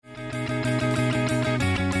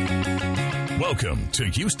Welcome to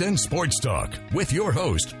Houston Sports Talk with your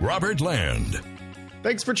host, Robert Land.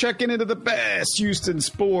 Thanks for checking into the best Houston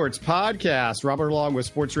sports podcast. Robert along with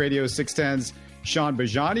Sports Radio 610's Sean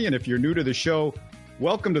Bajani. And if you're new to the show,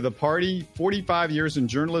 welcome to the party. 45 years in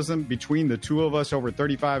journalism between the two of us, over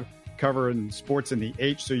 35 covering sports in the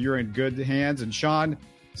H. So you're in good hands. And Sean,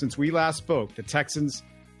 since we last spoke, the Texans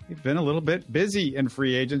have been a little bit busy in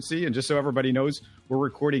free agency. And just so everybody knows, we're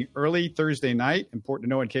recording early Thursday night. Important to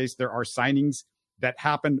know in case there are signings that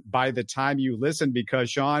happen by the time you listen, because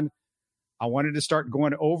Sean, I wanted to start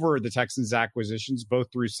going over the Texans acquisitions, both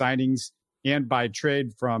through signings and by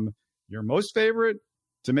trade, from your most favorite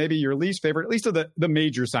to maybe your least favorite, at least of the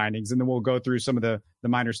major signings. And then we'll go through some of the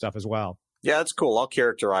minor stuff as well. Yeah, that's cool. I'll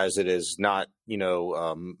characterize it as not,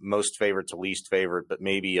 most favorite to least favorite, but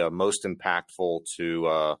maybe most impactful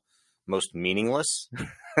to most meaningless,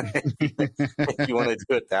 if you want to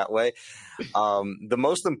do it that way. The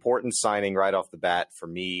most important signing right off the bat for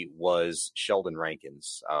me was Sheldon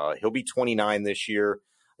Rankins. He'll be 29 this year.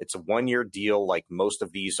 It's a one-year deal like most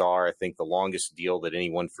of these are. I think the longest deal that any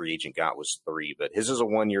one free agent got was 3, but his is a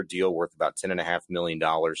one-year deal worth about $10.5 million.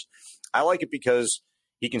 I like it because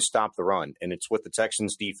he can stop the run, and it's what the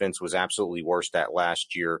Texans defense was absolutely worst at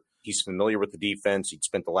last year. He's familiar with the defense. He'd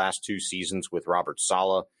spent the last 2 seasons with Robert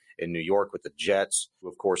Saleh in New York with the Jets, who,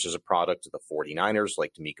 of course, is a product of the 49ers,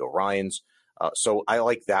 like D'Amico Ryans. So I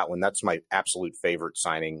like that one. That's my absolute favorite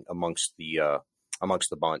signing amongst the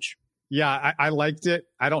bunch. Yeah, I liked it.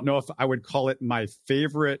 I don't know if I would call it my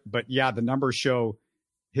favorite, but yeah, the numbers show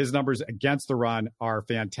his numbers against the run are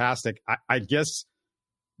fantastic. I guess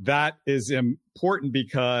that is important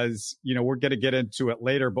because, we're going to get into it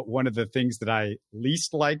later, but one of the things that I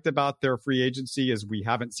least liked about their free agency is we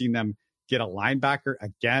haven't seen them get a linebacker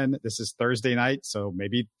again. This is Thursday night, so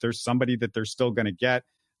maybe there's somebody that they're still going to get.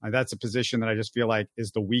 That's a position that I just feel like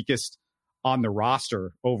is the weakest on the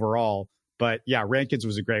roster overall. But yeah, Rankins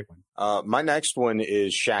was a great one. My next one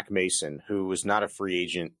is Shaq Mason, who was not a free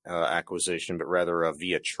agent acquisition, but rather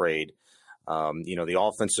via trade. The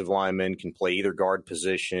offensive lineman can play either guard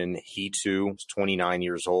position. He too is 29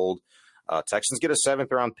 years old. Texans get a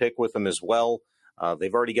 7th-round pick with him as well.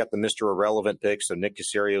 They've already got the Mr. Irrelevant pick, so Nick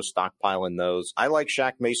Caserio stockpiling those. I like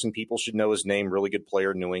Shaq Mason. People should know his name. Really good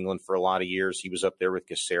player in New England for a lot of years. He was up there with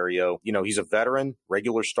Caserio. He's a veteran,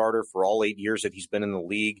 regular starter for all 8 years that he's been in the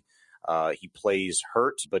league. He plays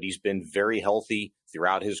hurt, but he's been very healthy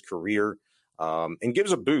throughout his career, and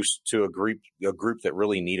gives a boost to a group that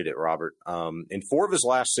really needed it, Robert. In 4 of his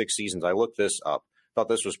last 6 seasons, I looked this up. Thought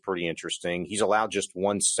this was pretty interesting. He's allowed just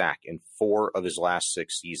 1 sack in 4 of his last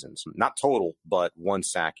 6 seasons. Not total, but 1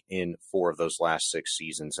 sack in 4 of those last 6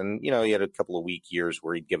 seasons. And, he had a couple of weak years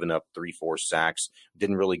where he'd given up 3-4 sacks.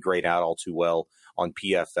 Didn't really grade out all too well on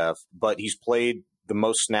PFF. But he's played the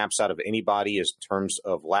most snaps out of anybody in terms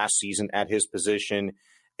of last season at his position.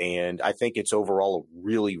 And I think it's overall a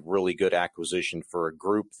really, really good acquisition for a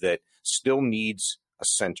group that still needs a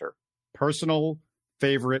center. Personal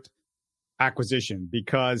favorite acquisition,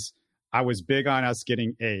 because I was big on us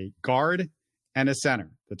getting a guard and a center.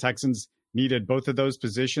 The Texans needed both of those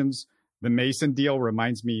positions. The Mason deal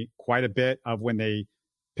reminds me quite a bit of when they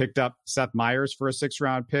picked up Seth Meyers for a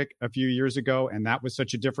 6th-round pick a few years ago, and that was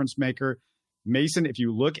such a difference maker. Mason, if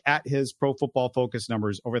you look at his Pro Football Focus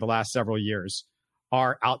numbers over the last several years,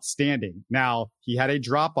 are outstanding. Now, he had a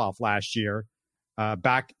drop-off last year,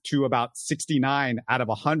 back to about 69 out of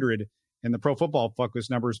 100 in the Pro Football Focus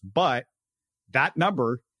numbers, but that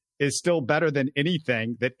number is still better than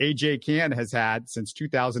anything that A.J. Cann has had since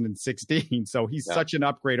 2016. So he's such an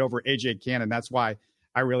upgrade over A.J. Cann, and that's why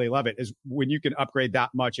I really love it, is when you can upgrade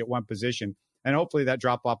that much at one position. And hopefully that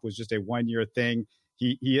drop-off was just a one-year thing.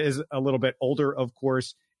 He is a little bit older, of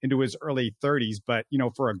course, into his early 30s, but,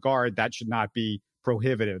 for a guard, that should not be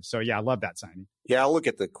prohibitive. So, yeah, I love that signing. Yeah, I'll look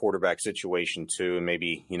at the quarterback situation, too, and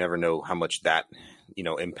maybe you never know how much that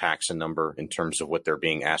impacts a number in terms of what they're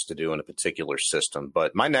being asked to do in a particular system.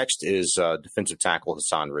 But my next is defensive tackle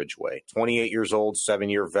Hassan Ridgeway, 28 years old,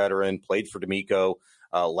 7-year veteran, played for D'Amico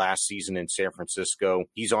last season in San Francisco.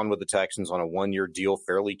 He's on with the Texans on a 1-year deal,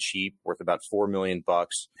 fairly cheap, worth about $4 million.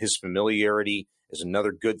 His familiarity is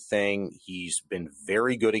another good thing. He's been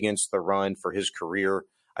very good against the run for his career.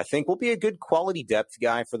 I think will be a good quality depth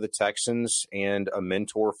guy for the Texans and a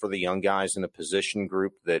mentor for the young guys in a position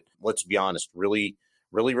group that, let's be honest, really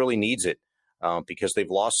needs it, because they've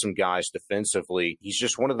lost some guys defensively. He's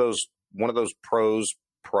just one of those pros.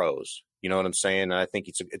 You know what I'm saying? And I think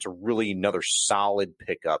it's a really another solid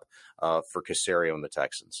pickup for Caserio and the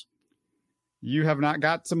Texans. You have not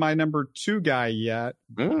got to my number 2 guy yet,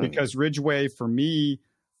 because Ridgeway for me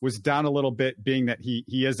was down a little bit, being that he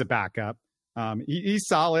is a backup. He's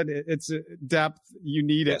solid. It's depth. You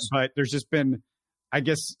need it, but there's just been, I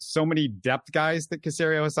guess, so many depth guys that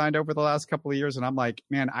Caserio has signed over the last couple of years. And I'm like,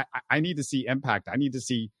 man, I need to see impact. I need to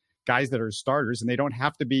see guys that are starters, and they don't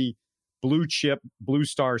have to be blue chip, blue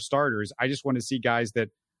star starters. I just want to see guys that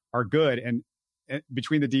are good. And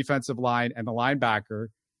between the defensive line and the linebacker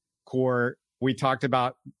core, we talked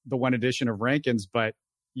about the one addition of Rankins, but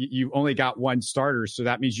you've only got one starter. So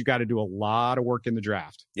that means you got to do a lot of work in the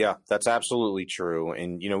draft. Yeah, that's absolutely true.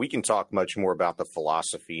 And, we can talk much more about the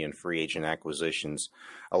philosophy and free agent acquisitions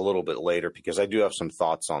a little bit later, because I do have some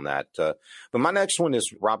thoughts on that. But my next one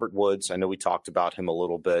is Robert Woods. I know we talked about him a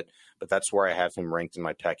little bit, but that's where I have him ranked in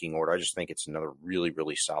my pecking order. I just think it's another really,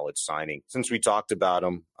 really solid signing. Since we talked about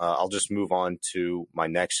him, I'll just move on to my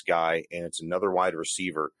next guy, and it's another wide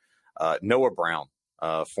receiver, Noah Brown.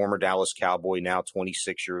 Former Dallas Cowboy, now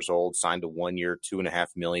 26 years old, signed a 1-year, $2.5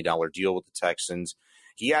 million deal with the Texans.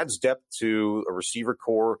 He adds depth to a receiver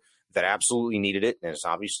core that absolutely needed it, and it's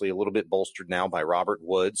obviously a little bit bolstered now by Robert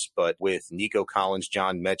Woods. But with Nico Collins,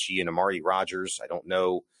 John Mechie, and Amari Rodgers, I don't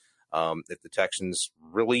know if the Texans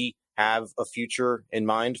really have a future in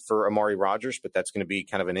mind for Amari Rodgers, but that's going to be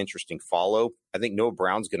kind of an interesting follow. I think Noah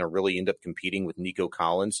Brown's going to really end up competing with Nico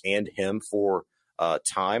Collins and him for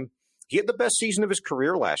time. He had the best season of his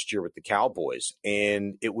career last year with the Cowboys,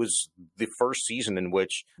 and it was the first season in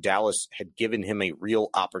which Dallas had given him a real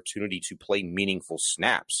opportunity to play meaningful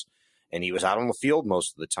snaps. And he was out on the field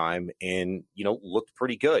most of the time and, looked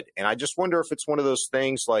pretty good. And I just wonder if it's one of those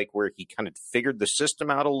things like where he kind of figured the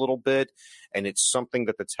system out a little bit, and it's something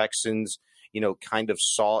that the Texans kind of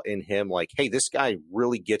saw in him, like, hey, this guy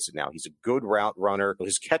really gets it now. He's a good route runner.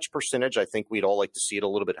 His catch percentage, I think we'd all like to see it a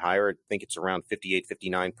little bit higher. I think it's around 58,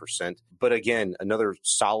 59%. But again, another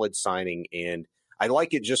solid signing. And I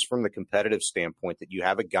like it just from the competitive standpoint that you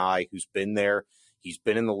have a guy who's been there, he's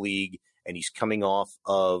been in the league, and he's coming off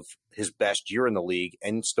of his best year in the league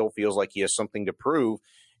and still feels like he has something to prove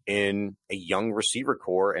in a young receiver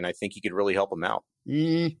core. And I think he could really help him out.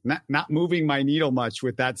 Not moving my needle much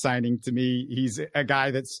with that signing to me. He's a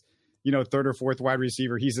guy that's, third or fourth wide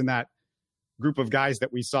receiver. He's in that group of guys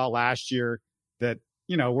that we saw last year that,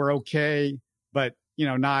 were okay, but,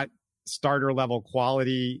 not starter level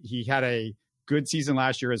quality. He had a good season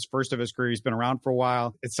last year, his first of his career. He's been around for a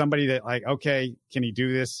while. It's somebody that like, okay, can he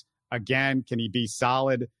do this again? Can he be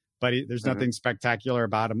solid? But there's nothing spectacular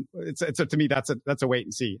about him. It's to me, that's a wait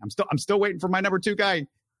and see. I'm still waiting for my number 2 guy.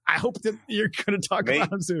 I hope that you're going to talk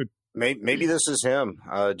about him soon. Maybe this is him,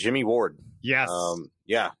 Jimmie Ward. Yes.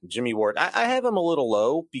 Jimmie Ward. I have him a little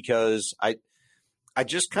low because I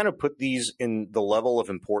just kind of put these in the level of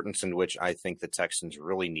importance in which I think the Texans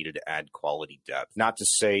really needed to add quality depth. Not to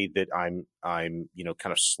say that I'm kind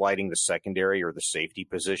of sliding the secondary or the safety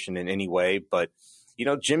position in any way, but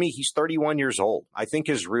Jimmie, he's 31 years old. I think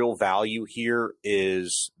his real value here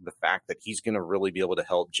is the fact that he's going to really be able to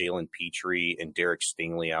help Jalen Petrie and Derek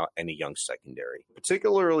Stingley out in a young secondary.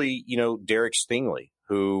 Particularly, Derek Stingley,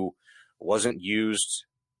 who wasn't used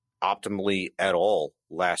optimally at all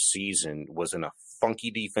last season, was in a funky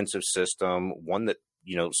defensive system, one that,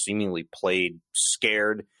 seemingly played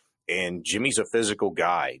scared. And Jimmie's a physical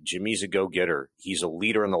guy. Jimmie's a go-getter. He's a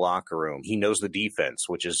leader in the locker room. He knows the defense,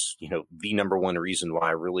 which is, the number one reason why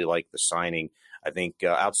I really like the signing. I think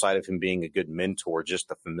outside of him being a good mentor, just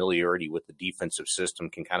the familiarity with the defensive system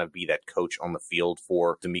can kind of be that coach on the field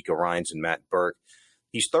for D'Amico Ryans and Matt Burke.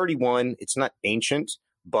 He's 31. It's not ancient,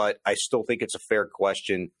 but I still think it's a fair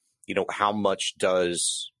question. How much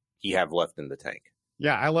does he have left in the tank?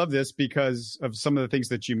 Yeah, I love this because of some of the things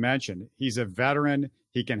that you mentioned. He's a veteran.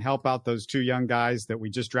 He can help out those 2 young guys that we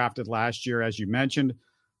just drafted last year, as you mentioned.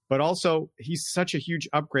 But also, he's such a huge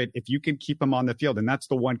upgrade if you can keep him on the field. And that's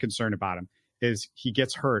the one concern about him, is he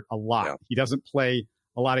gets hurt a lot. Yeah. He doesn't play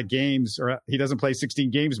a lot of games, or he doesn't play 16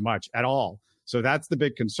 games much at all. So that's the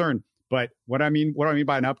big concern. But what I mean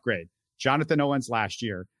by an upgrade, Jonathan Owens last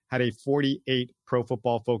year had a 48 Pro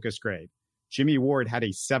Football Focus grade. Jimmie Ward had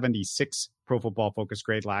a 76 Pro Football Focus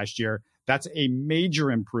grade last year. That's a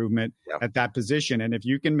major improvement at that position. And if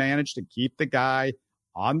you can manage to keep the guy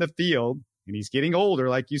on the field, and he's getting older,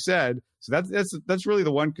 like you said, so that's really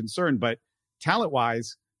the one concern. But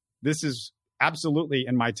talent-wise, this is absolutely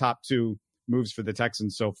in my top 2 moves for the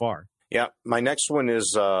Texans so far. Yeah, my next one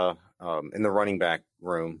is in the running back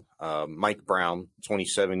room. Mike Brown,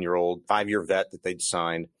 27-year-old, 5-year vet that they'd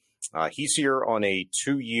signed. He's here on a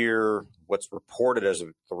 2-year, what's reported as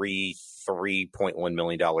a $3.1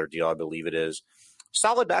 million deal, I believe it is.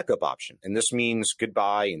 Solid backup option. And this means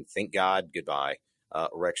goodbye and thank God goodbye,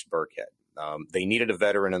 Rex Burkhead. They needed a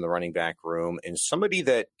veteran in the running back room and somebody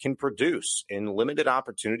that can produce in limited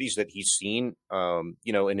opportunities that he's seen,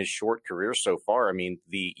 in his short career so far. I mean,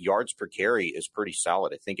 the yards per carry is pretty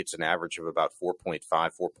solid. I think it's an average of about 4.5,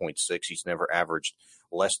 4.6. He's never averaged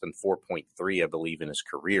less than 4.3, I believe, in his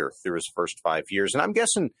career through his first 5 years. And I'm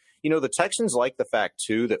guessing, the Texans like the fact,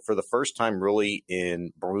 too, that for the first time really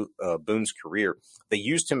in Boone's career, they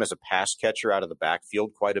used him as a pass catcher out of the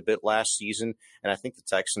backfield quite a bit last season. And I think the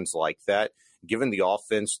Texans like that. Given the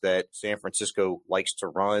offense that San Francisco likes to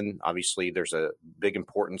run, obviously there's a big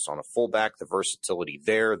importance on a fullback, the versatility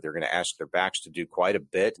there. They're going to ask their backs to do quite a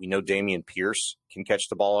bit. We know Dameon Pierce can catch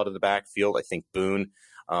the ball out of the backfield. I think Boone,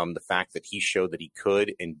 the fact that he showed that he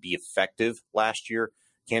could and be effective last year,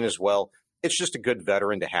 can as well. It's just a good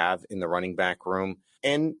veteran to have in the running back room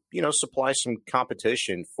and, supply some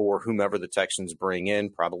competition for whomever the Texans bring in,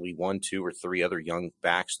 probably 1, 2, or 3 other young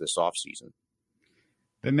backs this offseason.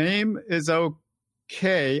 The name is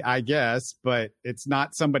okay, I guess, but it's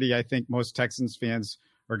not somebody I think most Texans fans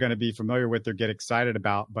are going to be familiar with or get excited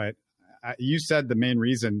about. But you said the main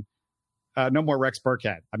reason, no more Rex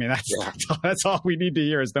Burkhead. I mean, that's all we need to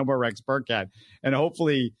hear is no more Rex Burkhead. And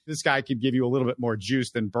hopefully this guy could give you a little bit more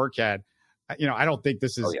juice than Burkhead. I don't think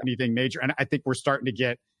this is anything major. And I think we're starting to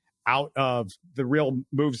get out of the real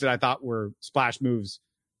moves that I thought were splash moves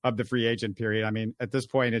of the free agent period. I mean, at this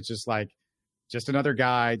point, it's just like, just another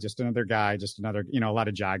guy, a lot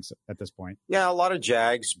of Jags at this point. Yeah, a lot of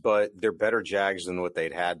Jags, but they're better Jags than what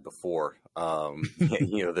they'd had before,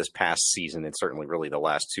 this past season and certainly really the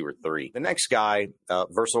last 2 or 3. The next guy,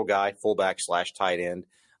 versatile guy, fullback / tight end,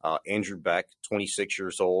 Andrew Beck, 26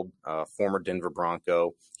 years old, former Denver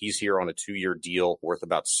Bronco. He's here on a 2-year deal worth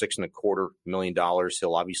about $6.25 million.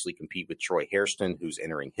 He'll obviously compete with Troy Hairston, who's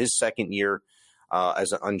entering his second year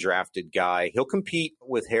as an undrafted guy. He'll compete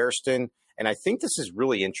with Hairston. And I think this is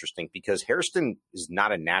really interesting because Hairston is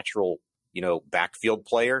not a natural, backfield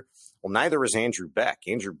player. Well, neither is Andrew Beck.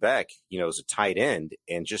 Andrew Beck, is a tight end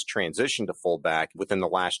and just transitioned to fullback within the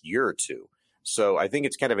last year or two. So I think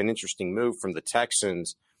it's kind of an interesting move from the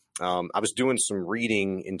Texans. I was doing some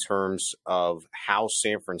reading in terms of how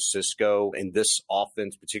San Francisco and this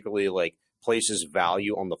offense particularly places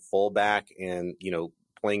value on the fullback and,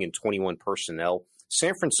 playing in 21 personnel.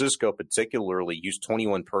 San Francisco particularly used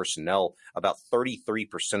 21 personnel about 33%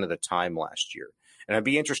 of the time last year. And I'd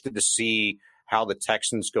be interested to see how the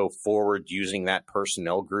Texans go forward using that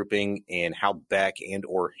personnel grouping and how Beck and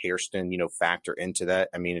or Hairston, factor into that.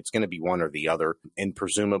 I mean, it's going to be one or the other. And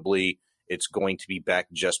presumably it's going to be Beck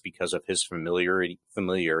just because of his familiarity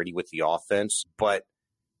with the offense. But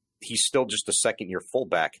he's still just a second-year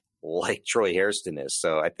fullback like Troy Hairston is.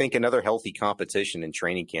 So I think another healthy competition in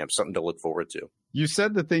training camp, something to look forward to. You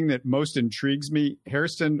said the thing that most intrigues me,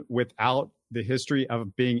 Hairston without the history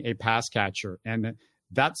of being a pass catcher. And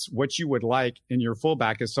that's what you would like in your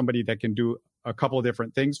fullback is somebody that can do a couple of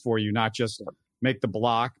different things for you, not just make the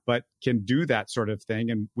block, but can do that sort of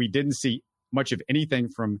thing. And we didn't see much of anything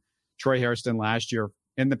from Troy Hairston last year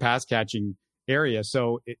in the pass catching area.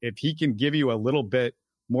 So if he can give you a little bit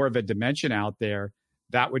more of a dimension out there,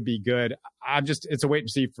 that would be good. It's a wait and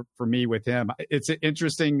see for me with him. It's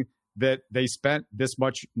interesting that they spent this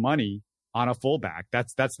much money on a fullback.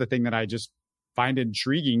 That's the thing that I just find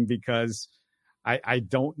intriguing because I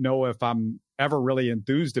don't know if I'm ever really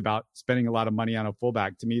enthused about spending a lot of money on a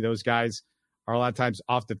fullback. To me, those guys are a lot of times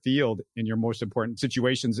off the field in your most important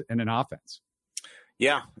situations in an offense.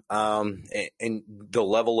 Yeah. And the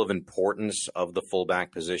level of importance of the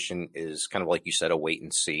fullback position is kind of like you said, a wait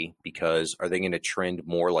and see, because are they going to trend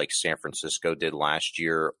more like San Francisco did last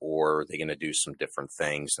year, or are they going to do some different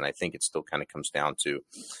things? And I think it still kind of comes down to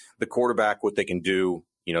the quarterback, what they can do,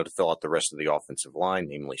 to fill out the rest of the offensive line,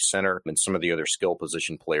 namely center, and some of the other skill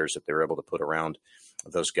position players that they're able to put around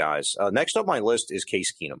those guys. Next up my list is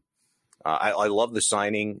Case Keenum. I love the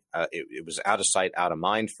signing. It was out of sight, out of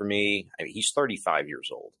mind for me. I mean, he's 35 years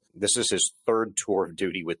old. This is his third tour of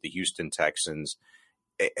duty with the Houston Texans.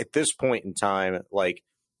 At this point in time,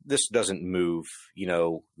 this doesn't move,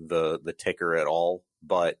 the ticker at all.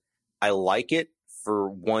 But I like it for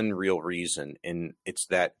one real reason, and it's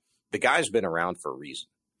that the guy's been around for a reason.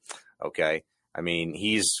 Okay. I mean,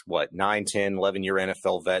 he's 9, 10, 11-year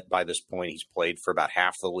NFL vet by this point. He's played for about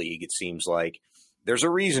half the league, it seems like. There's a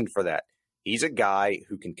reason for that. He's a guy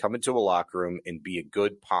who can come into a locker room and be a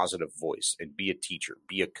good, positive voice and be a teacher,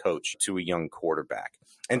 be a coach to a young quarterback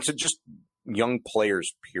and to just young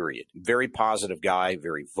players, period. Very positive guy,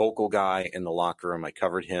 very vocal guy in the locker room. I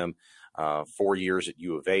covered him 4 years at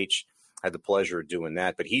U of H. I had the pleasure of doing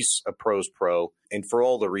that, but he's a pro's pro. And for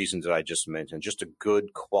all the reasons that I just mentioned, just a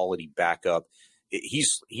good quality backup.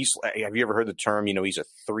 he's have you ever heard the term, he's a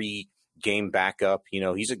 3-game backup?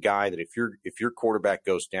 He's a guy that if your quarterback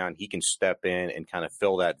goes down, he can step in and kind of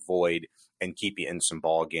fill that void and keep you in some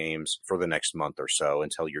ball games for the next month or so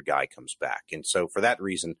until your guy comes back. And so for that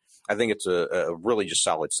reason, I think it's a really just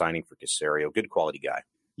solid signing for Caserio. Good quality guy.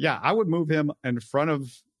 Yeah, I would move him in front of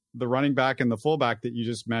the running back and the fullback that you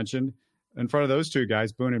just mentioned, in front of those two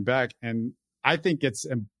guys, Boone and Beck. And I think it's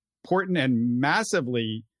important and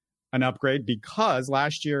massively an upgrade because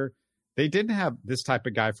last year they didn't have this type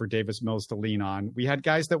of guy for Davis Mills to lean on. We had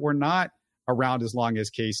guys that were not around as long as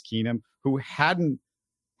Case Keenum, who hadn't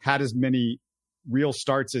had as many real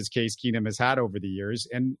starts as Case Keenum has had over the years.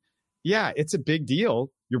 And yeah, it's a big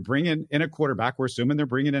deal. You're bringing in a quarterback. We're assuming they're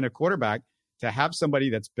bringing in a quarterback to have somebody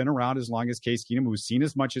that's been around as long as Case Keenum, who's seen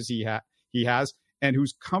as much as he has, and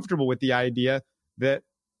who's comfortable with the idea that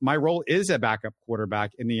my role is a backup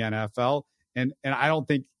quarterback in the NFL. And I don't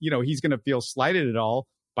think, he's going to feel slighted at all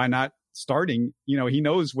by not starting. He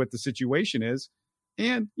knows what the situation is.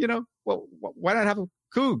 And, well, why not have a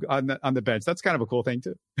Coug on the bench? That's kind of a cool thing,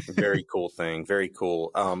 too. Very cool thing. Very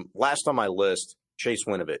cool. Last on my list, Chase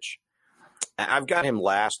Winovich. I've got him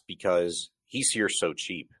last because he's here so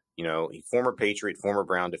cheap. Former Patriot, former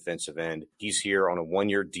Brown defensive end. He's here on a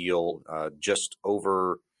 1-year deal, just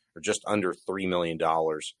under $3 million.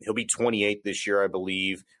 He'll be 28 this year, I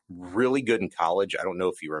believe. Really good in college. I don't know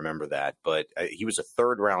if you remember that, but he was a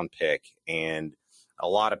 3rd-round pick, and a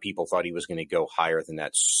lot of people thought he was going to go higher than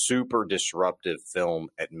that. Super disruptive film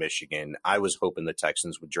at Michigan. I was hoping the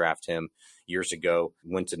Texans would draft him years ago.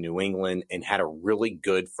 Went to New England and had a really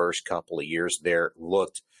good first couple of years there.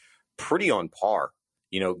 Looked pretty on par,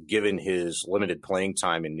 given his limited playing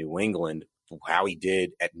time in New England, how he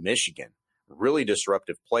did at Michigan. Really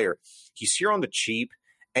disruptive player. He's here on the cheap,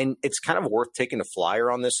 and it's kind of worth taking a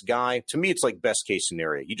flyer on this guy. To me, it's like best case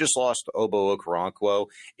scenario. You just lost Obo Okoronkwo.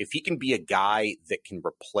 If he can be a guy that can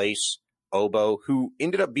replace Obo, who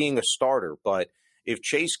ended up being a starter, but if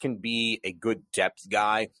Chase can be a good depth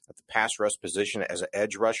guy at the pass rush position as an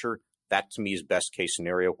edge rusher, that to me is best case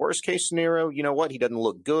scenario. Worst case scenario, you know what? He doesn't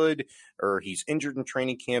look good, or he's injured in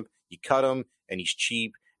training camp. You cut him, and he's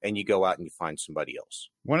cheap, and you go out and you find somebody else.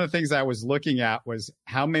 One of the things I was looking at was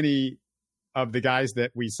how many of the guys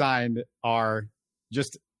that we signed are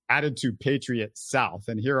just added to Patriot South.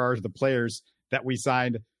 And here are the players that we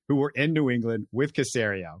signed who were in New England with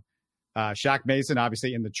Caserio. Shaq Mason,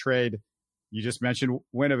 obviously in the trade. You just mentioned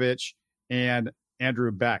Winovich and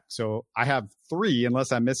Andrew Beck. So I have 3,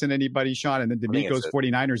 unless I'm missing anybody, Sean. And then D'Amico's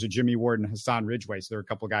 49ers are Jimmie Ward and Hassan Ridgeway. So there are a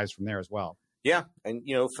couple of guys from there as well. Yeah, and,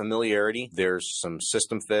 familiarity. There's some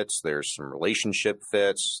system fits. There's some relationship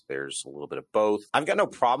fits. There's a little bit of both. I've got no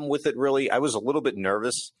problem with it, really. I was a little bit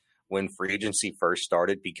nervous when free agency first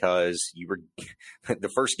started because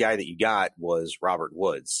the first guy that you got was Robert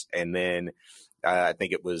Woods. And then I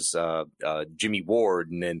think it was Jimmie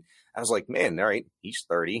Ward. And then I was like, man, all right, he's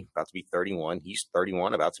 30, about to be 31. He's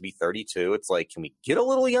 31, about to be 32. It's like, can we get a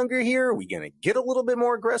little younger here? Are we going to get a little bit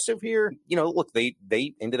more aggressive here? Look, they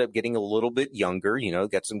ended up getting a little bit younger,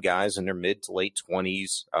 got some guys in their mid to late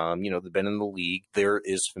 20s, they've been in the league. There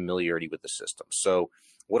is familiarity with the system. So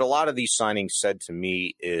what a lot of these signings said to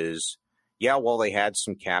me is, yeah, while they had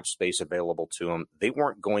some cap space available to them, they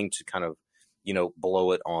weren't going to kind of,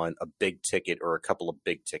 blow it on a big ticket or a couple of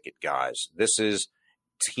big ticket guys. This is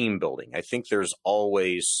team building. I think there's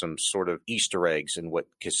always some sort of Easter eggs in what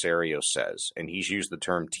Caserio says, and he's used the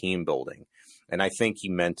term team building. And I think he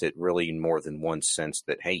meant it really in more than one sense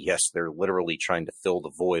that, hey, yes, they're literally trying to fill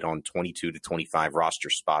the void on 22 to 25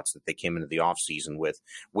 roster spots that they came into the offseason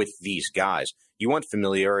with these guys. You want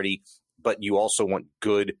familiarity, but you also want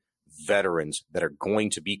good veterans that are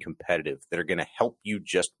going to be competitive, that are going to help you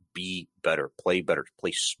just be better, play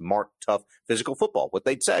smart, tough, physical football, what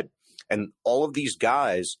they'd said. And all of these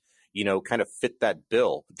guys, kind of fit that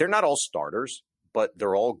bill. They're not all starters, but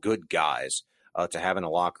they're all good guys to have in a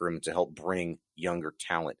locker room to help bring younger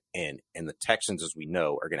talent in. And the Texans, as we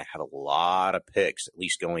know, are going to have a lot of picks, at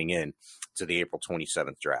least going in to the April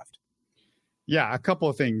 27th draft. Yeah, a couple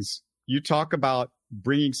of things. You talk about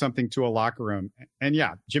bringing something to a locker room. And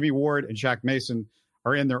yeah, Jimmie Ward and Shaq Mason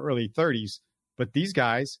are in their early 30s, but these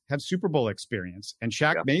guys have Super Bowl experience. And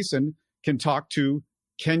Shaq Mason can talk to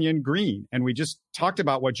Kenyon Green. And we just talked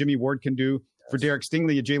about what Jimmie Ward can do for Derek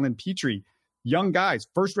Stingley and Jalen Petrie. Young guys,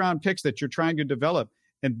 first-round picks that you're trying to develop.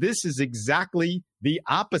 And this is exactly the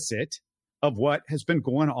opposite of what has been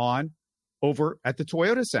going on over at the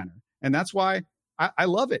Toyota Center. And that's why I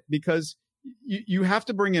love it, because you have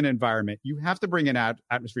to bring an environment. You have to bring an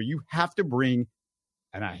atmosphere. You have to bring,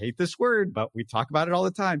 and I hate this word, but we talk about it all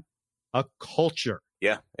the time, a culture.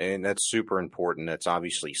 Yeah, and that's super important. That's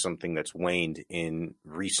obviously something that's waned in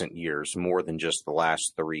recent years more than just the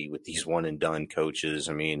last 3 with these one and done coaches.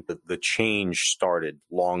 I mean, the change started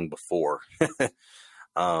long before.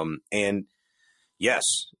 And yes,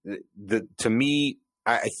 to me,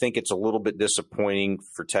 I think it's a little bit disappointing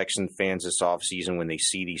for Texan fans this offseason when they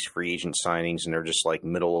see these free agent signings and they're just like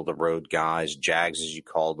middle of the road guys, Jags as you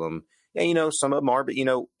call them. Yeah, some of them are, but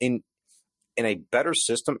in a better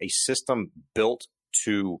system, a system built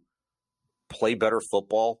to play better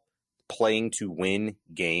football, playing to win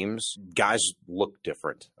games, guys look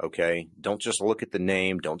different, okay? Don't just look at the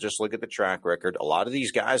name. Don't just look at the track record. A lot of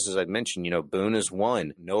these guys, as I mentioned, Boone is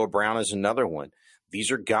one. Noah Brown is another one.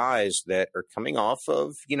 These are guys that are coming off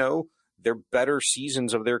of, their better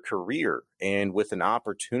seasons of their career and with an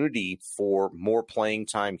opportunity for more playing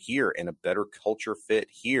time here and a better culture fit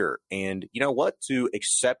here. And you know what? To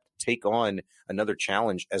take on another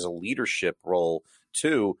challenge as a leadership role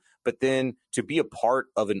too, but then to be a part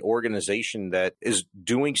of an organization that is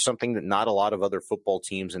doing something that not a lot of other football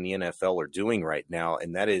teams in the NFL are doing right now.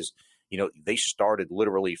 And that is, they started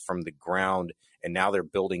literally from the ground and now they're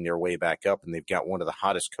building their way back up, and they've got one of the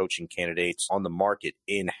hottest coaching candidates on the market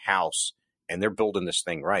in-house, and they're building this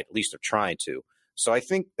thing right. At least they're trying to. So I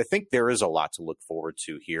think there is a lot to look forward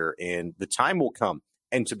to here, and the time will come.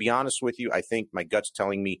 And to be honest with you, I think my gut's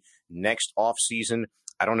telling me next offseason,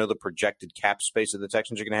 I don't know the projected cap space that the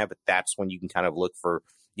Texans are going to have, but that's when you can kind of look for,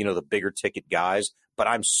 the bigger ticket guys. But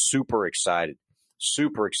I'm super excited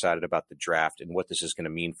about the draft and what this is going to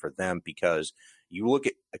mean for them, because you look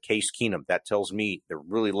at a Case Keenum, that tells me they're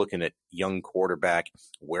really looking at young quarterback.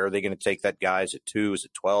 Where are they going to take that guy? Is it 2? Is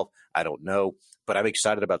it 12? I don't know. But I'm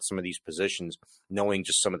excited about some of these positions, knowing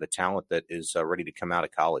just some of the talent that is ready to come out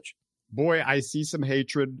of college. Boy, I see some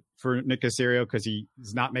hatred for Nick Caserio because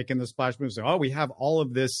he's not making the splash moves. So, we have all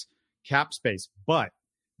of this cap space. But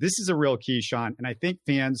this is a real key, Sean. And I think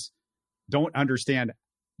fans don't understand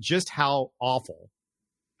just how awful.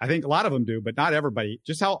 I think a lot of them do, but not everybody.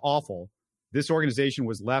 Just how awful this organization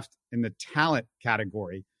was left in the talent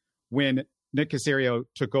category when Nick Caserio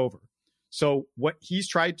took over. So what he's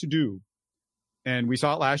tried to do, and we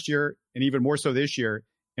saw it last year and even more so this year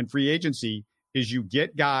in free agency, is you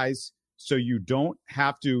get guys so you don't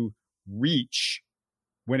have to reach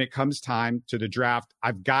when it comes time to the draft.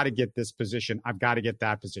 I've got to get this position. I've got to get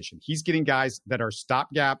that position. He's getting guys that are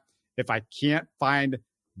stopgap. If I can't find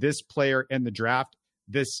this player in the draft,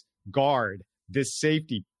 this guard, this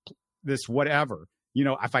safety, this whatever,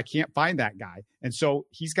 if I can't find that guy. And so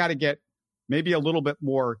he's got to get maybe a little bit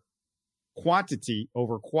more quantity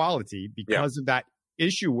over quality because of that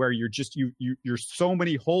issue where you're so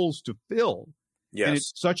many holes to fill. Yes. And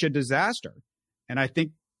it's such a disaster. And I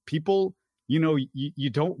think people, you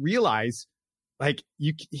don't realize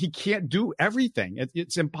he can't do everything.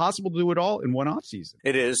 It's impossible to do it all in one offseason.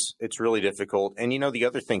 It is. It's really difficult. And, the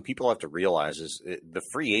other thing people have to realize is the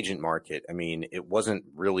free agent market, it wasn't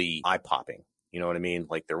really eye-popping. You know what I mean?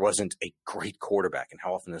 Like, there wasn't a great quarterback. And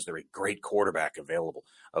how often is there a great quarterback available?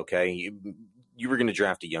 Okay. You were going to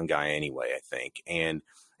draft a young guy anyway, I think. And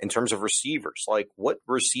in terms of receivers, like, what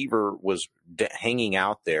receiver was hanging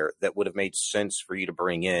out there that would have made sense for you to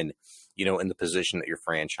bring in, in the position that your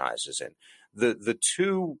franchise is in? The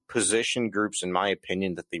two position groups, in my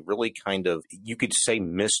opinion, that they really kind of, you could say,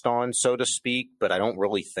 missed on, so to speak, but I don't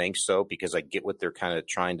really think so, because I get what they're kind of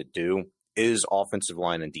trying to do, is offensive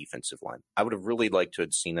line and defensive line. I would have really liked to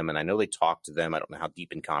have seen them, and I know they talked to them. I don't know how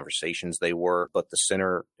deep in conversations they were, but the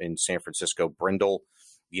center in San Francisco, Brindle,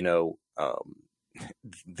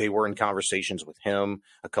 they were in conversations with him,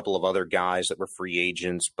 a couple of other guys that were free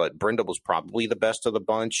agents, but Brindle was probably the best of the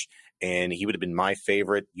bunch, and he would have been my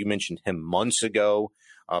favorite. You mentioned him months ago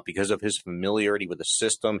because of his familiarity with the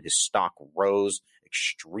system. His stock rose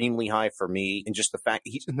extremely high for me, and just the fact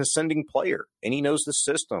he's an ascending player, and he knows the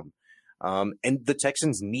system. And the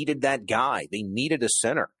Texans needed that guy. They needed a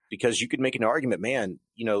center, because you could make an argument, man,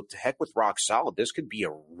 to heck with rock solid. This could be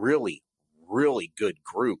a really good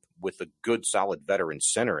group with a good, solid veteran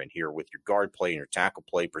center in here with your guard play and your tackle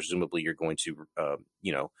play. Presumably you're going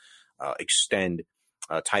to, extend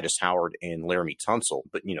Titus Howard and Laramie Tunsil.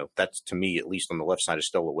 But, that's, to me, at least on the left side, is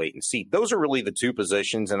still a wait and see. Those are really the two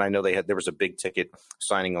positions. And I know there was a big ticket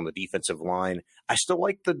signing on the defensive line. I still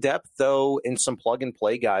like the depth, though, in some plug and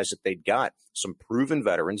play guys that they've got. Some proven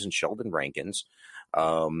veterans in Sheldon Rankins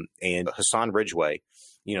and Hassan Ridgeway.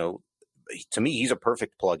 To me, he's a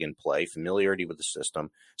perfect plug and play, familiarity with the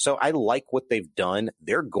system. So I like what they've done.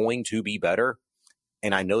 They're going to be better.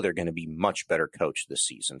 And I know they're going to be much better coached this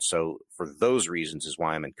season. So for those reasons is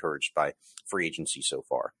why I'm encouraged by free agency so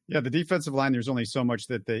far. Yeah, the defensive line, there's only so much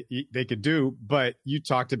that they could do, but you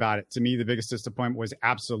talked about it. To me, the biggest disappointment was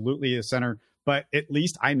absolutely a center, but at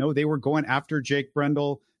least I know they were going after Jake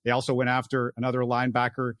Brendel. They also went after another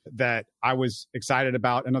linebacker that I was excited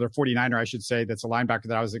about, another 49er, I should say, that's a linebacker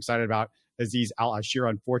that I was excited about, Azeez Al-Ashir.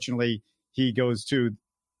 Unfortunately, he goes to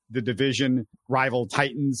the division rival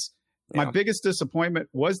Titans. Yeah. My biggest disappointment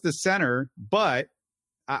was the center, but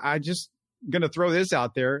I just going to throw this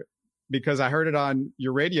out there because I heard it on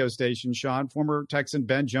your radio station, Sean. Former Texan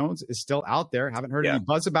Ben Jones is still out there. Haven't heard any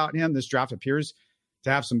buzz about him. This draft appears to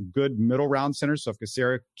have some good middle round centers. So if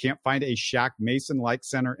Caserio can't find a Shaq Mason-like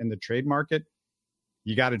center in the trade market,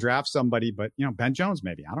 you got to draft somebody. But, Ben Jones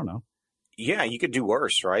maybe. I don't know. Yeah, you could do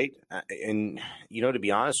worse, right? And, to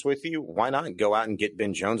be honest with you, why not go out and get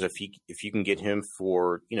Ben Jones if you can get him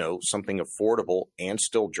for, something affordable and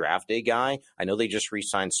still draft a guy? I know they just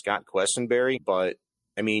re-signed Scott Quessenberry, but,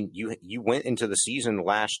 you went into the season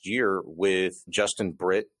last year with Justin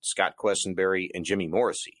Britt, Scott Quessenberry, and Jimmie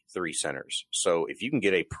Morrissey, 3 centers. So if you can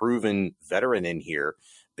get a proven veteran in here,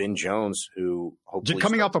 Ben Jones, who hopefully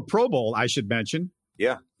coming off a Pro Bowl, I should mention.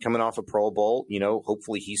 Yeah, coming off a Pro Bowl,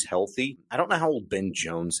 hopefully he's healthy. I don't know how old Ben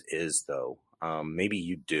Jones is, though. Maybe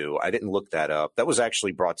you do. I didn't look that up. That was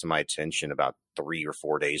actually brought to my attention about 3 or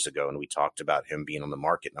 4 days ago, and we talked about him being on the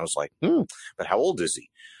market. And I was like, but how old is he?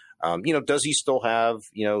 Does he still have,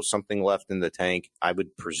 something left in the tank? I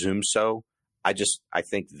would presume so. I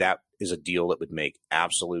think that is a deal that would make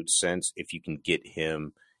absolute sense if you can get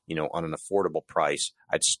him, on an affordable price.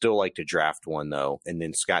 I'd still like to draft one, though. And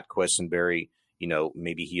then Scott Quessenberry,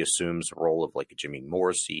 maybe he assumes a role of like a Jimmie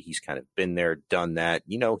Morrissey. He's kind of been there, done that.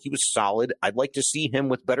 He was solid. I'd like to see him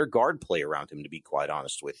with better guard play around him, to be quite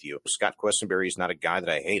honest with you. Scott Quessenberry is not a guy that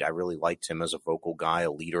I hate. I really liked him as a vocal guy,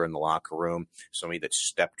 a leader in the locker room, somebody that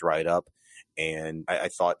stepped right up. And I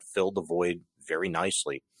thought filled the void very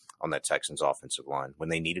nicely on that Texans offensive line when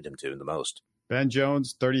they needed him to the most. Ben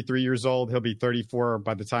Jones, 33 years old. He'll be 34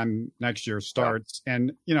 by the time next year starts. Yeah.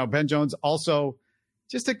 And, Ben Jones also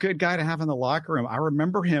just a good guy to have in the locker room. I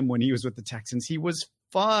remember him when he was with the Texans. He was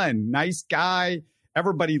fun, nice guy.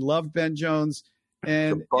 Everybody loved Ben Jones.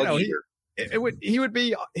 And, it would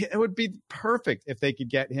be perfect if they could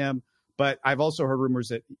get him. But I've also heard rumors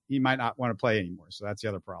that he might not want to play anymore. So that's the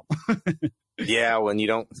other problem. Yeah, when you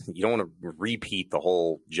don't want to repeat the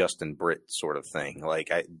whole Justin Britt sort of thing.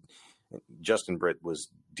 Justin Britt was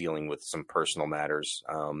dealing with some personal matters.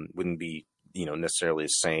 Wouldn't be necessarily the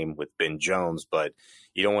same with Ben Jones, but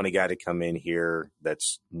you don't want a guy to come in here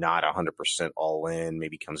that's not 100% all in,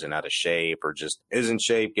 maybe comes in out of shape or just isn't in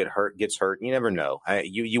shape, gets hurt. You never know.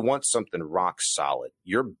 You want something rock solid.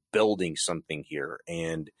 You're building something here,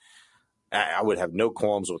 and I would have no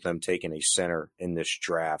qualms with them taking a center in this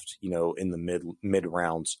draft, in the mid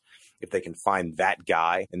rounds, if they can find that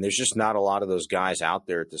guy. And there's just not a lot of those guys out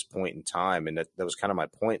there at this point in time. And that was kind of my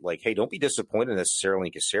point. Like, hey, don't be disappointed necessarily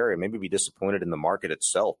in Caserio. Maybe be disappointed in the market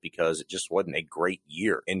itself because it just wasn't a great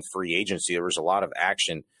year in free agency. There was a lot of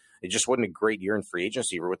action. It just wasn't a great year in free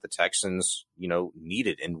agency for what the Texans,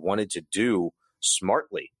 needed and wanted to do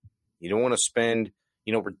smartly. You don't want to spend,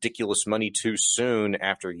 ridiculous money too soon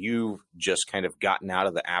after you've just kind of gotten out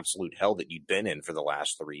of the absolute hell that you'd been in for the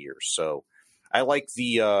last 3 years. So I like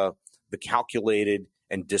the calculated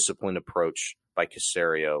and disciplined approach by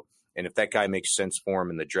Caserio. And if that guy makes sense for him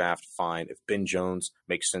in the draft, fine. If Ben Jones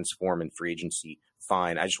makes sense for him in free agency,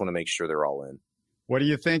 fine. I just want to make sure they're all in. What do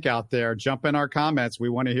you think out there? Jump in our comments. We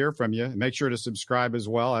want to hear from you. Make sure to subscribe as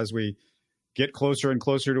well as we get closer and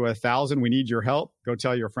closer to 1,000. We need your help. Go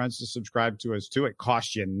tell your friends to subscribe to us too. It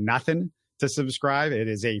costs you nothing to subscribe. It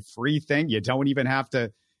is a free thing. You don't even have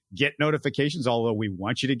to get notifications, although we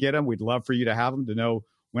want you to get them. We'd love for you to have them to know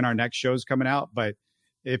when our next show is coming out. But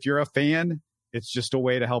if you're a fan, it's just a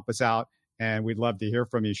way to help us out, and we'd love to hear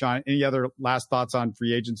from you. Sean, any other last thoughts on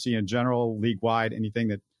free agency in general, league-wide, anything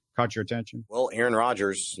that caught your attention? Well, Aaron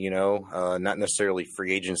Rodgers, not necessarily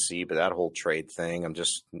free agency, but that whole trade thing, I'm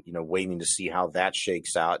just, waiting to see how that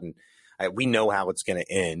shakes out. And we know how it's going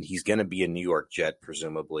to end. He's going to be a New York Jet,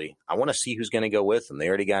 presumably. I want to see who's going to go with him. They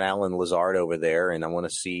already got Alan Lazard over there, and I want to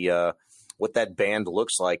see what that band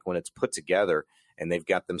looks like when it's put together and they've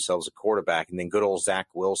got themselves a quarterback. And then good old Zach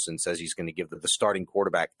Wilson says he's going to give the starting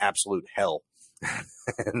quarterback absolute hell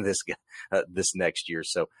this next year.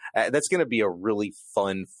 So that's going to be a really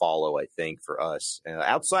fun follow, I think, for us.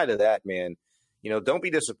 Outside of that, man, don't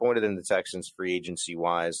be disappointed in the Texans free agency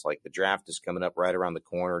wise. Like, the draft is coming up right around the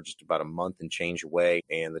corner, just about a month and change away.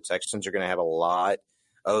 And the Texans are going to have a lot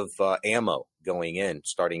of ammo going in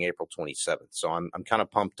starting April 27th. So I'm kind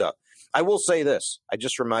of pumped up. I will say this. I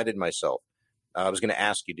just reminded myself. I was going to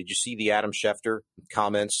ask you, did you see the Adam Schefter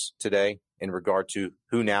comments today in regard to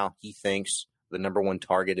who now he thinks the number one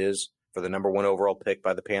target is for the number one overall pick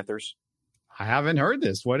by the Panthers? I haven't heard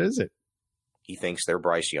this. What is it? He thinks they're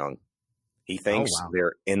Bryce Young. He thinks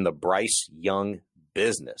they're in the Bryce Young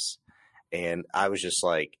business. And I was just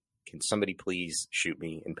like, can somebody please shoot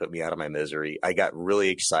me and put me out of my misery? I got really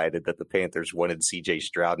excited that the Panthers wanted C.J.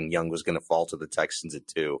 Stroud and Young was going to fall to the Texans at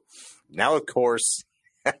 2. Now, of course,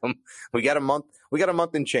 we got a month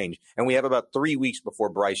and change, and we have about 3 weeks before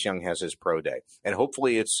Bryce Young has his pro day. And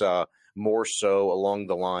hopefully it's more so along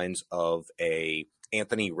the lines of a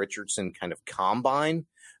Anthony Richardson kind of combine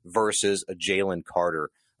versus a Jalen Carter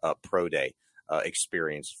pro day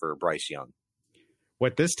experience for Bryce Young.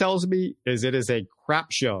 What this tells me is it is a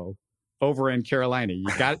crap show over in Carolina. You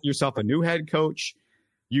got yourself a new head coach.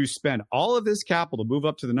 You spend all of this capital to move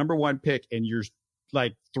up to the number one pick, and you're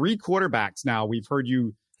like 3 quarterbacks now we've heard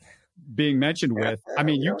you being mentioned with. I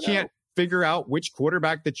mean, you can't figure out which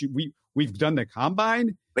quarterback that we've done the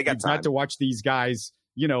combine. They got time. Got to watch these guys,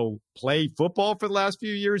 play football for the last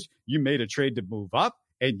few years. You made a trade to move up,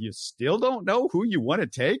 and you still don't know who you want to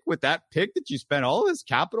take with that pick that you spent all this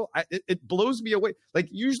capital. It blows me away. Like,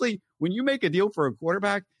 usually when you make a deal for a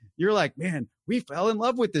quarterback, you're like, man, we fell in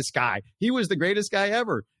love with this guy. He was the greatest guy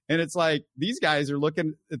ever. And it's like, these guys are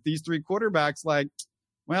looking at these 3 quarterbacks like,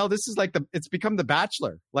 well, this is like it's become The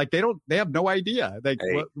Bachelor. Like, they have no idea. Like,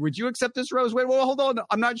 hey, would you accept this rose? Wait, well, hold on.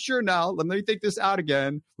 I'm not sure now. Let me think this out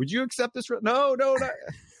again. Would you accept this? No.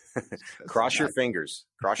 Cross your fingers.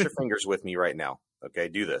 Cross your fingers with me right now. Okay,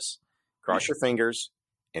 do this. Cross your fingers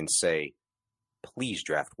and say, please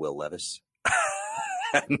draft Will Levis.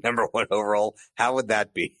 Number 1 overall. How would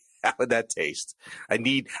that be? How would that taste? I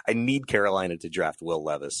need Carolina to draft Will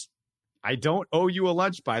Levis. I don't owe you a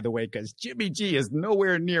lunch, by the way, because Jimmie G is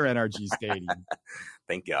nowhere near NRG Stadium.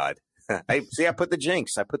 Thank God. I put the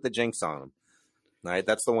jinx. I put the jinx on him. All right,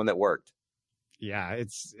 that's the one that worked. Yeah,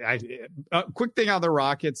 quick thing on the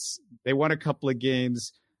Rockets. They won a couple of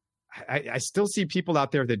games. I still see people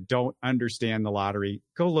out there that don't understand the lottery.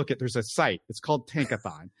 Go look there's a site. It's called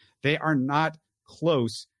Tankathon. They are not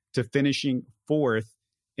close to finishing 4th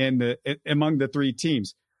among the 3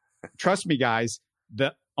 teams. Trust me, guys,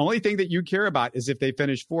 the only thing that you care about is if they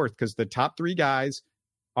finish 4th, because the top 3 guys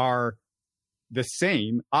are the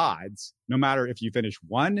same odds, no matter if you finish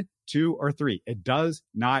 1, 2, or 3. It does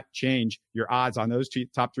not change your odds on those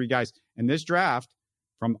top 3 guys. And this draft,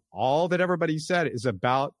 from all that everybody said, is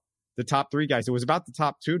about the top 3 guys. It was about the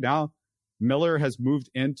top 2. Now Miller has moved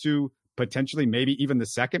into potentially maybe even the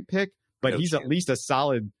 2nd pick, but he's at least a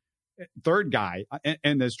solid 3rd guy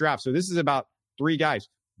in this draft. So this is about 3 guys.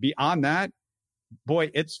 Beyond that,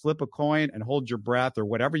 boy, it's flip a coin and hold your breath or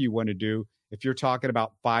whatever you want to do if you're talking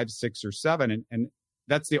about 5, 6, or 7. And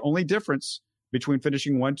that's the only difference between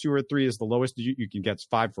finishing 1, 2, or 3 is the lowest you can get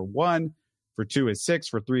 5 for 1, for 2 is 6,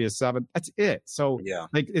 for 3 is 7. That's it. So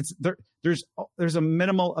like there's a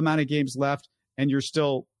minimal amount of games left, and you're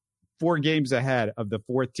still 4 games ahead of the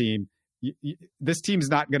 4th team. This team's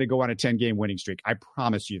not going to go on a 10-game winning streak. I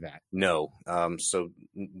promise you that. No. So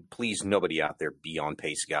please, nobody out there be on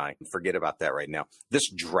pace guy. Forget about that right now.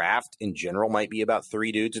 This draft in general might be about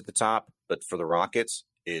 3 dudes at the top, but for the Rockets,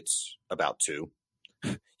 it's about 2.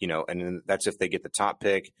 And then that's if they get the top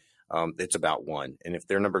pick. It's about 1. And if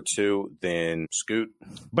they're number 2, then Scoot.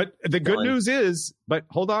 But the good news is,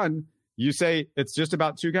 hold on. You say it's just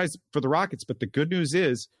about 2 guys for the Rockets, but the good news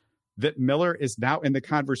is that Miller is now in the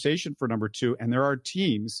conversation for number 2. And there are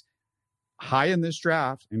teams high in this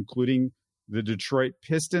draft, including the Detroit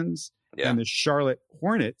Pistons and the Charlotte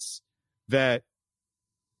Hornets, that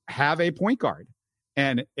have a point guard.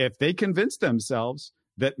 And if they convince themselves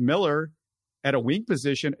that Miller at a wing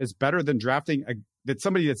position is better than drafting that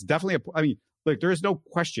somebody that's definitely look, there is no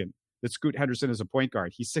question that Scoot Henderson is a point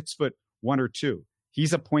guard. He's 6'1" or 2.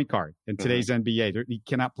 He's a point guard in today's NBA. He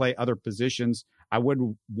cannot play other positions. I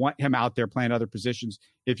wouldn't want him out there playing other positions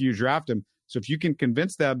if you draft him. So if you can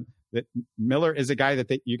convince them that Miller is a guy that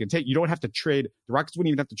you can take, you don't have to trade. The Rockets wouldn't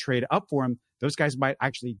even have to trade up for him. Those guys might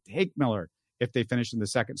actually take Miller if they finish in the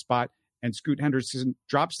 2nd spot, and Scoot Henderson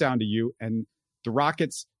drops down to you. And the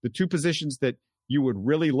Rockets, the 2 positions that you would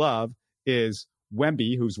really love is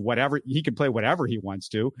Wemby, who's whatever, he can play whatever he wants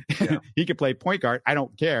to. Yeah. He can play point guard. I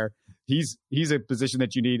don't care. He's a position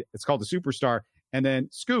that you need. It's called a superstar. And then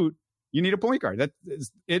Scoot, you need a point guard.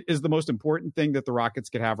 It is the most important thing that the Rockets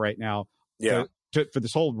could have right now. Yeah. for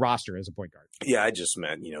this whole roster as a point guard. Yeah, I just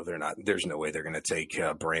meant, there's no way they're going to take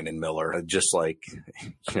Brandon Miller, just like,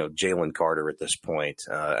 Jalen Carter at this point.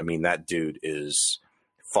 That dude is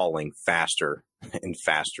falling faster and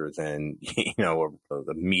faster than,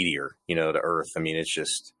 the meteor, to Earth. It's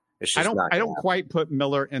just I don't quite put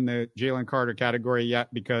Miller in the Jalen Carter category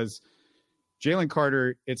yet, because Jalen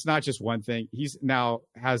Carter, it's not just one thing. He's now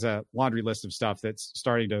has a laundry list of stuff that's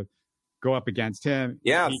starting to go up against him.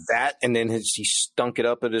 Yeah, that, and then he stunk it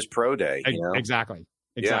up at his pro day. Exactly.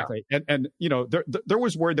 Yeah. And there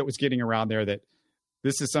was word that was getting around there that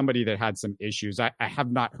this is somebody that had some issues. I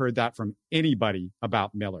have not heard that from anybody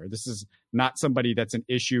about Miller. This is not somebody that's an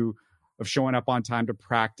issue of showing up on time to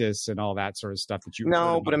practice and all that sort of stuff that you.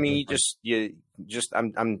 No, but I'm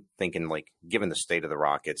thinking, like, given the state of the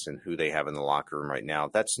Rockets and who they have in the locker room right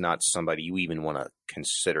now, that's not somebody you even want to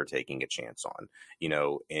consider taking a chance on,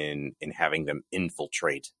 in having them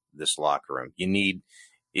infiltrate this locker room. You need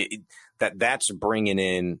that's bringing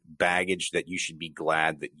in baggage that you should be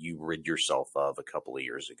glad that you rid yourself of a couple of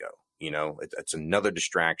years ago. It's another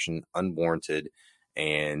distraction, unwarranted,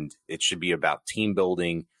 and it should be about team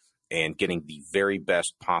building and getting the very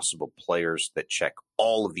best possible players that check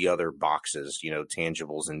all of the other boxes,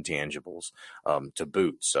 tangibles and intangibles, to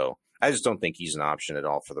boot. So I just don't think he's an option at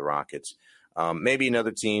all for the Rockets. Maybe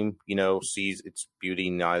another team, sees its beauty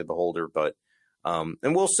in the eye of the beholder, but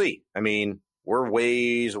and we'll see. We're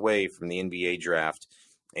ways away from the NBA draft,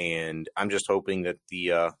 and I'm just hoping that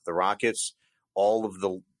the Rockets,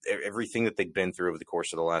 everything that they've been through over the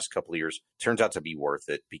course of the last couple of years, turns out to be worth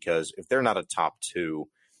it. Because if they're not a top two,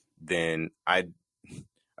 then I'd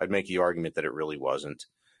make the argument that it really wasn't.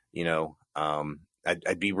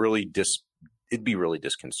 It'd be really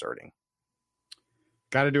disconcerting.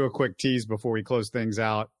 Got to do a quick tease before we close things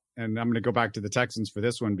out, and I'm going to go back to the Texans for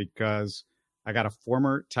this one, because I got a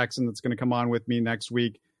former Texan that's going to come on with me next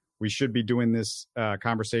week. We should be doing this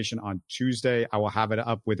conversation on Tuesday. I will have it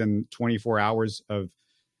up within 24 hours of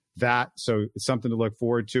that, so it's something to look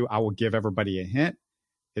forward to. I will give everybody a hint.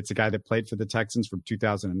 It's a guy that played for the Texans from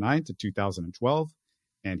 2009 to 2012,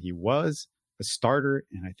 and he was a starter.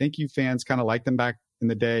 And I think you fans kind of liked him back in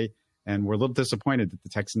the day, and we're a little disappointed that the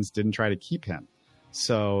Texans didn't try to keep him.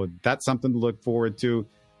 So that's something to look forward to.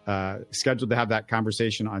 Scheduled to have that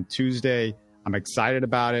conversation on Tuesday. I'm excited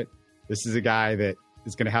about it. This is a guy that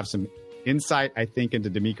is going to have some insight, I think, into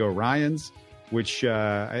D'Amico Ryans, which you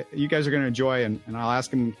guys are going to enjoy. And I'll ask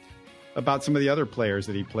him about some of the other players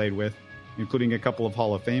that he played with, including a couple of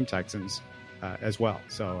Hall of Fame Texans as well.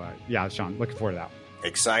 So, yeah, Sean, looking forward to that.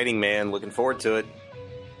 Exciting, man. Looking forward to it.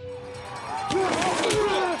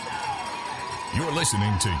 You're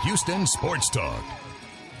listening to Houston Sports Talk.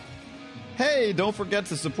 Hey, don't forget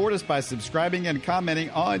to support us by subscribing and commenting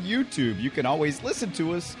on YouTube. You can always listen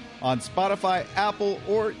to us on Spotify, Apple,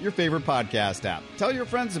 or your favorite podcast app. Tell your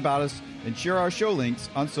friends about us and share our show links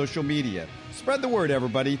on social media. Spread the word,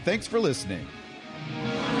 everybody. Thanks for listening.